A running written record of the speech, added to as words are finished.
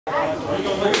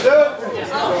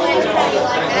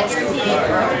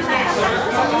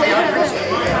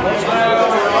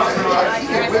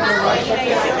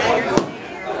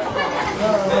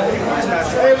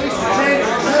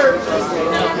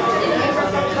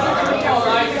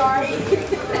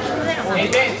Hey,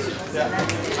 Vince.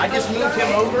 I just moved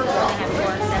him over.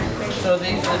 So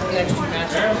these are the next two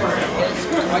matches.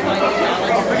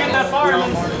 Forget that far.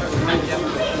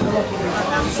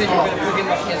 You said you're going to forget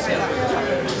my PSL.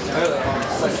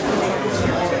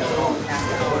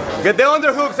 Get the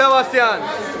underhook, Sebastian.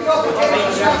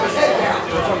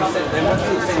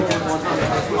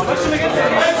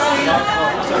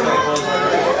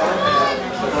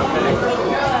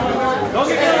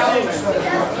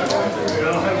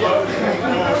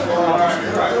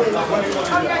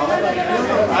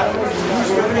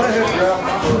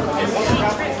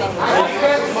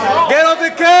 Get on the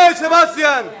cage,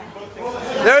 Sebastian.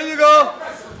 There you go.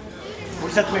 We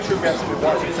just have to make sure we have somebody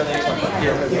watching so next time.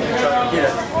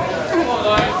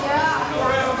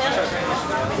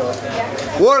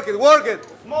 Work it, work it.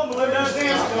 Come on, Melinda. Hey,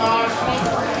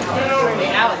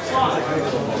 Alex.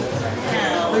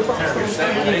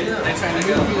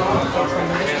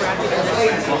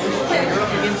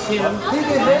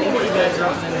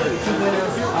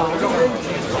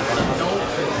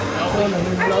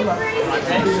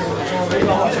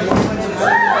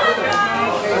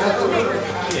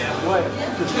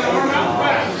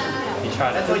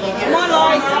 Come on,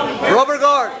 Lloyd. Rubber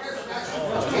guard.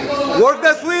 Work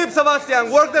the sweep,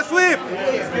 Sebastian. Work the sweep.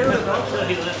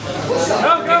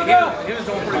 Go, go, go. He was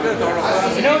doing pretty good.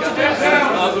 You know what to do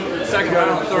now. Second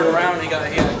round, third round, he got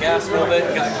gas a little bit.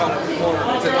 He got caught in the corner.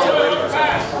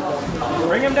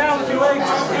 Bring him down with your legs.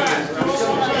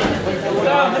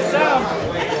 Down, this down.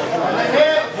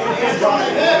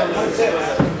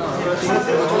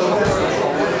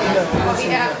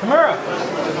 Kamura.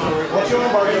 What's your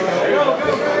number? Go, go,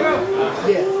 go, go.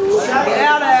 Get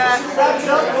out of that. Stack it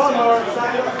up one more.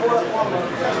 Stack it up one more.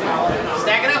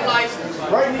 Stack it up, Lice.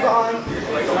 Right knee behind.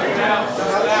 Check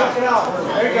it out.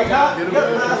 There you go. Pat. Get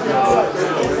past the foot.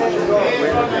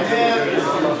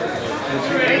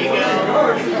 There you go.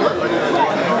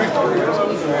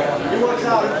 He works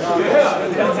out.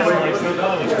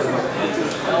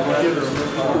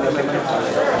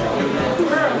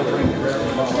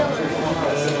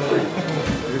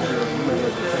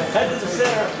 Head to the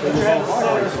center. Put your head to the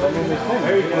center.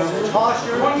 There you go.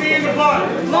 Posture. One knee in the butt.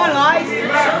 Come on, Lice.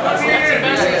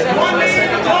 One knee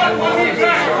in the butt. One knee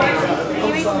back.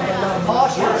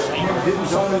 Posture.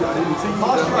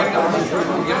 Posture.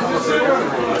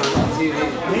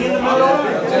 Knee in the middle.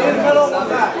 Knee in the middle.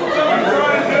 Back.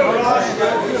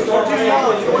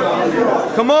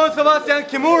 Come on, Sebastian.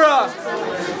 Kimura.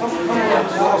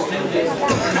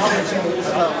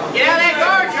 Get out of that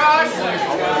guard, Josh.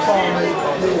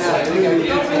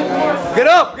 Get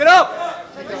up, get up.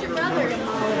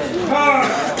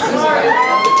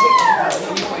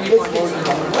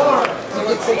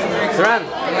 Saran,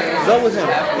 go with him.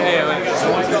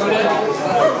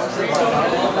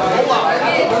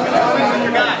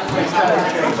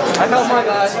 I help my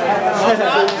guy.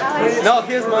 No,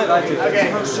 here's my guy too.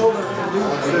 Okay.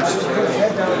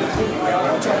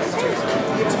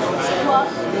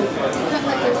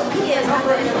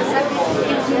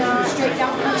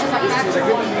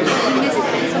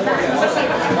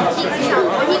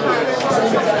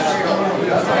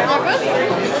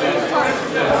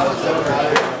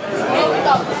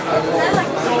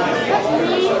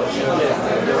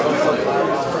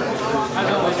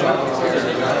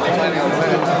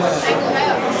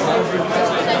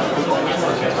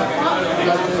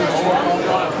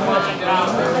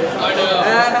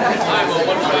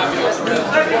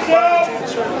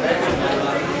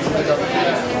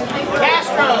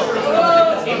 Castro.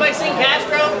 Anybody seen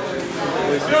Castro?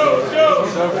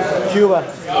 Cuba.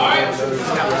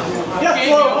 Yes,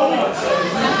 slow.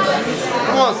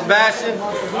 Come on, Sebastian.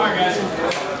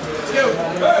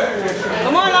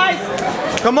 Come on, Lice.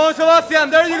 Come on, Sebastian.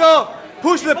 There you go.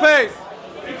 Push the pace.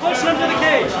 Push him to the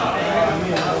cage.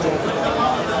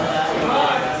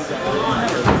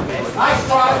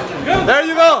 There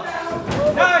you go.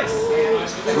 Nice.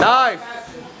 Nice.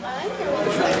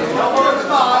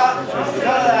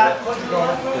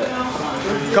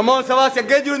 Come on, Sebastian.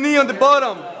 Get your knee on the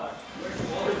bottom.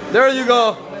 There you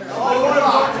go.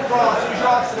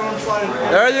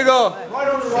 There you go. Right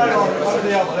over the right arm, under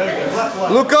the elbow. There you go. Left,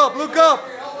 left. Look up, look up.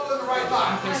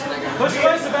 Push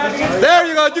away, Sebastian. There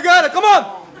you go. You got it. Come on.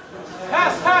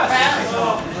 Pass, pass. Pass.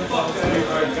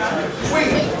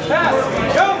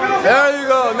 Go, go. There you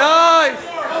go. Nice.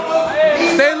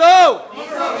 Stay low.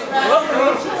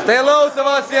 Stay low,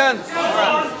 Sebastian.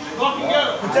 Walking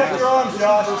Protect your arms,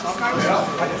 Josh.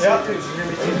 Yep.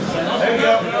 There you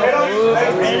go.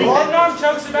 Hey, One arm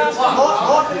choke, Sebastian.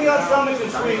 lock the knee on stomach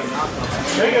and sweep.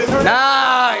 There you go. Turn.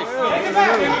 Nice. Take it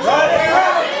back.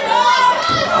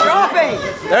 Dropping.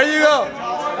 There you go.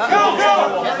 Go, go.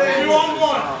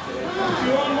 2-on-1.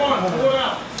 2-on-1. Pull it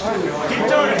out. Keep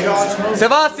turning, Josh.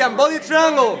 Sebastian, body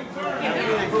triangle.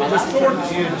 Turn.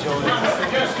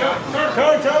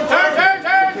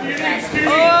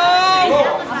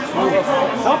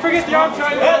 Don't forget the arm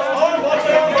triangle. Watch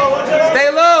it on, watch it on. Stay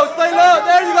low.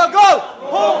 There you go. Go.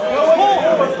 Pull.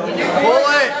 Pull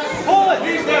it. Pull it.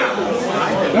 He's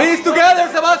down. Knees together,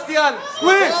 Sebastian.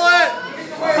 Squeeze. Pull it.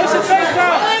 Push his face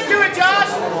down. Into it,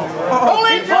 Josh! Pull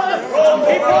into it!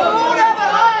 Keep pulling.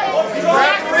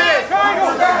 Back wrist!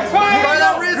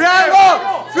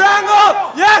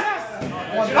 Triangle. Yes.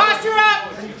 Posture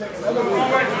up!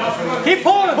 Keep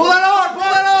pulling. Pull that arm.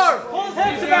 Pull his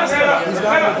head, Sebastian.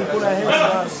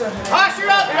 Posture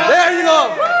up! There